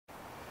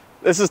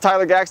This is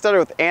Tyler Gackstetter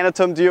with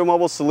Anatom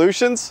Mobile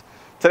Solutions.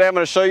 Today I'm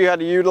going to show you how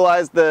to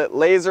utilize the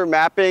laser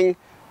mapping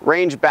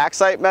range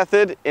backsight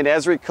method in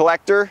Esri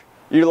Collector,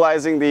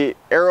 utilizing the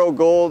Aero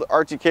Gold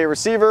RTK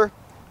receiver,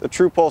 the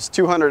TruePulse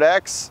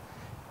 200X,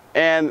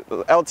 and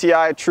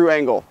LTI True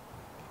Angle.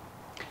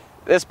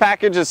 This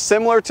package is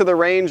similar to the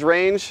range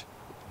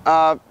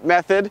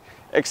method,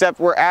 except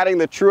we're adding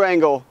the True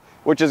Angle,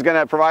 which is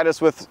going to provide us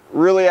with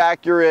really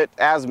accurate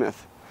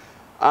azimuth.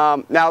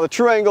 Now the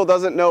True Angle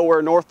doesn't know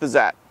where north is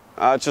at.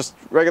 It's just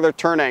regular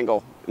turn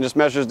angle. It just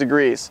measures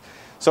degrees.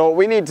 So what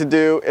we need to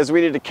do is we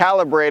need to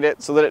calibrate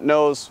it so that it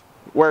knows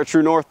where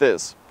true north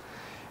is.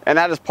 And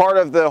that is part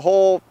of the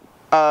whole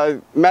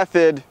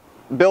method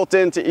built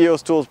into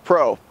EOS Tools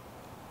Pro.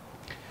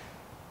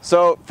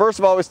 So first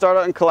of all, we start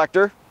out in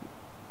Collector,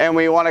 and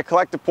we want to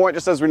collect a point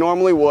just as we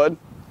normally would.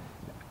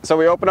 So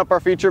we open up our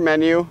feature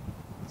menu,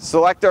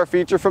 select our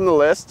feature from the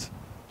list,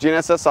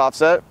 GNSS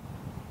offset.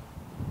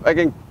 I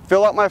can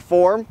fill out my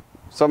form,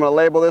 so I'm going to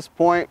label this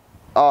point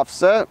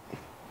offset.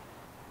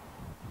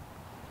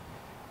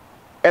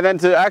 And then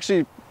to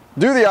actually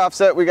do the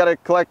offset, we got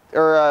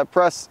to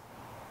press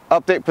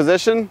update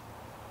position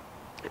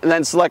and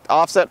then select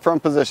offset from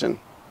position.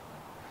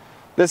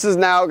 This is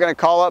now going to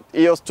call up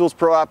EOS Tools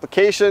Pro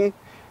application,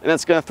 and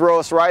it's going to throw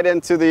us right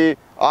into the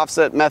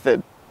offset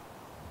method.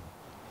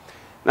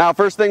 Now,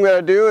 first thing we got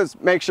to do is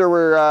make sure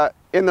we're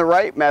in the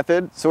right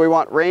method. So we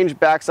want range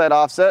backsight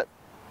offset.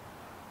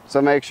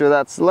 So make sure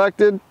that's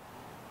selected.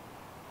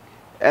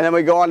 And then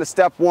we go on to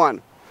step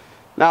one.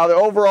 Now the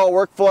overall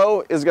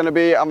workflow is going to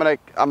be, I'm going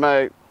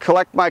to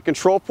collect my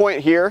control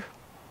point here,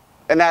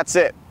 and that's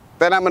it.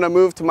 Then I'm going to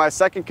move to my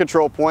second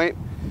control point,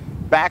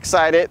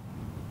 backsight it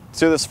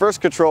to this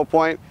first control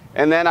point,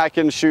 and then I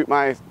can shoot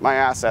my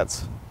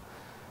assets.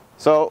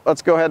 So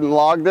let's go ahead and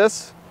log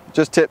this.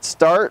 Just hit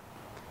start.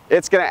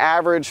 It's going to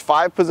average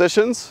 5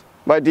 positions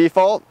by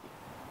default.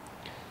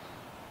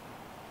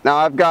 Now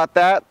I've got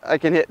that. I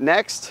can hit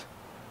next.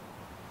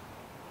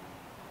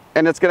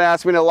 And it's going to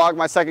ask me to log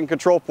my second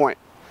control point.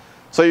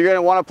 So you're going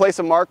to want to place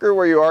a marker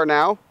where you are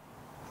now.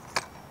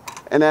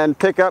 And then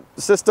pick up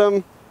the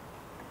system,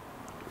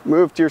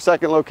 move to your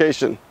second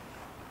location.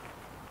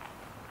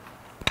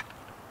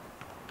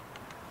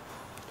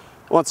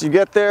 Once you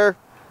get there,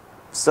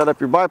 set up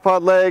your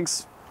bipod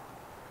legs,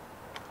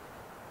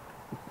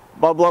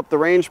 bubble up the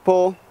range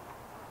pull.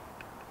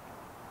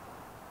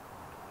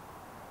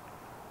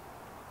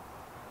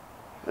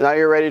 And now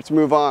you're ready to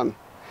move on.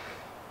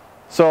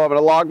 So I'm going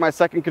to log my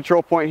second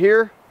control point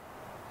here,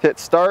 hit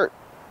start.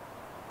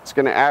 It's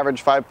going to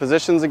average 5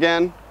 positions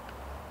again.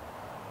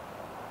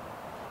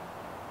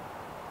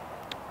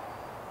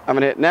 I'm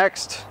going to hit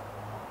next.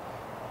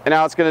 And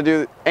now it's going to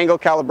do angle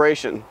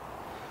calibration.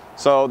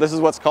 So this is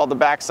what's called the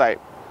backsight.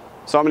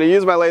 So I'm going to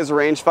use my laser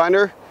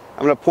rangefinder.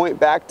 I'm going to point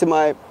back to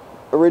my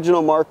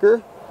original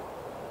marker.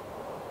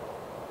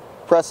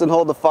 Press and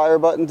hold the fire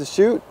button to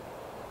shoot.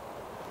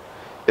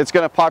 It's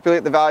going to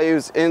populate the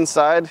values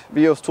inside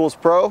EOS Tools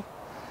Pro.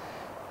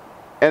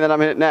 And then I'm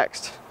going to hit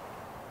next.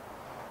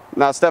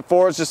 Now step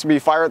 4 is just to be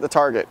fire at the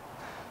target.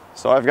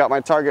 So I've got my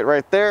target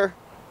right there.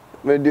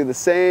 I'm going to do the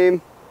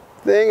same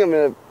thing. I'm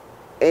going to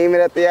aim it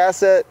at the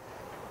asset,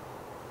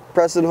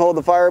 press and hold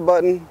the fire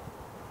button,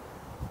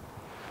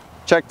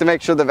 check to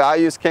make sure the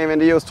values came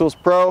into EOS Tools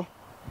Pro,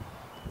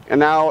 and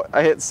now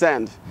I hit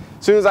send.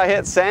 As soon as I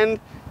hit send,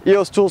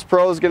 EOS Tools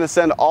Pro is going to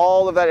send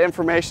all of that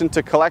information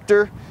to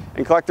Collector,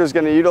 and Collector is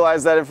going to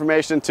utilize that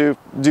information to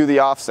do the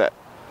offset.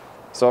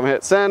 So I'm going to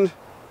hit send.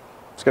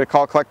 Just going to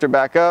call Collector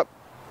back up.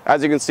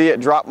 As you can see,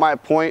 it dropped my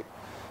point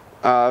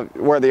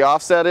where the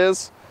offset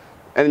is,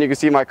 and then you can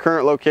see my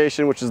current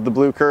location, which is the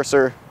blue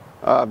cursor,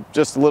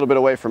 just a little bit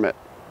away from it.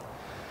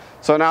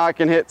 So now I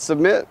can hit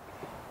submit.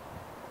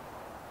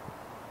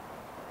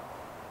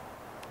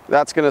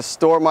 That's going to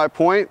store my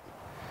point,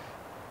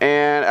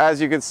 and as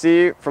you can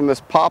see from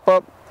this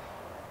pop-up,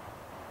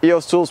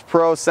 EOS Tools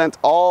Pro sent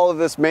all of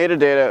this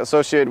metadata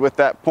associated with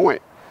that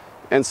point,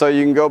 and so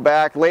you can go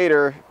back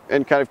later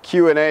and kind of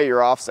Q&A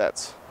your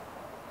offsets.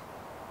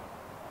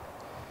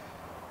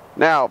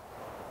 Now,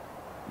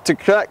 to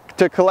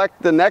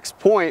collect the next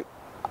point,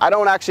 I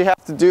don't actually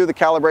have to do the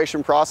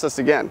calibration process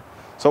again.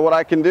 So what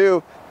I can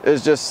do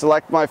is just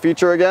select my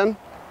feature again,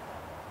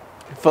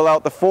 fill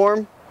out the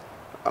form.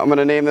 I'm going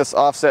to name this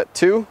offset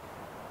 2.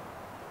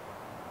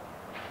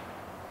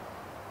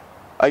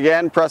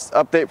 Again, press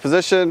update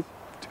position,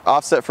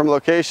 offset from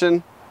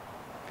location.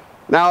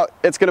 Now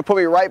it's going to put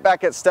me right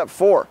back at step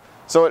 4.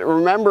 So it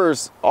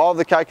remembers all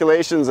the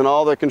calculations and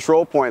all the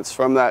control points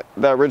from that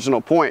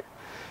original point.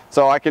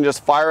 So I can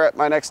just fire at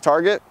my next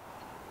target.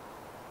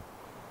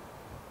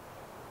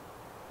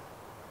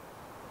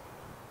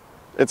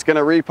 It's going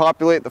to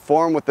repopulate the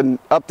form with the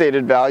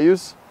updated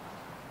values.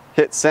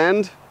 Hit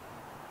send.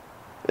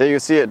 And you can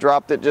see it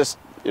dropped it just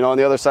on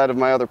the other side of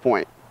my other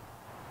point.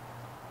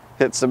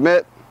 Hit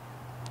submit,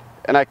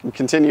 and I can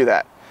continue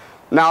that.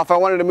 Now if I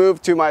wanted to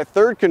move to my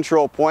third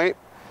control point,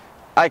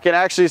 I can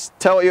actually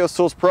tell EOS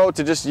Tools Pro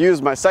to just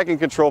use my second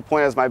control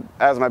point as my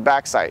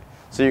backsight.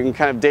 So you can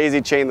kind of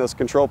daisy chain those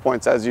control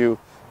points as you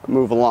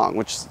move along,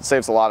 which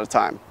saves a lot of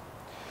time.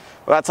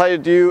 Well, that's how you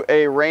do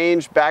a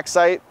range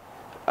backsight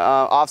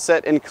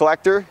offset in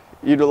collector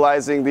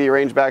utilizing the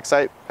range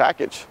backsight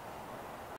package.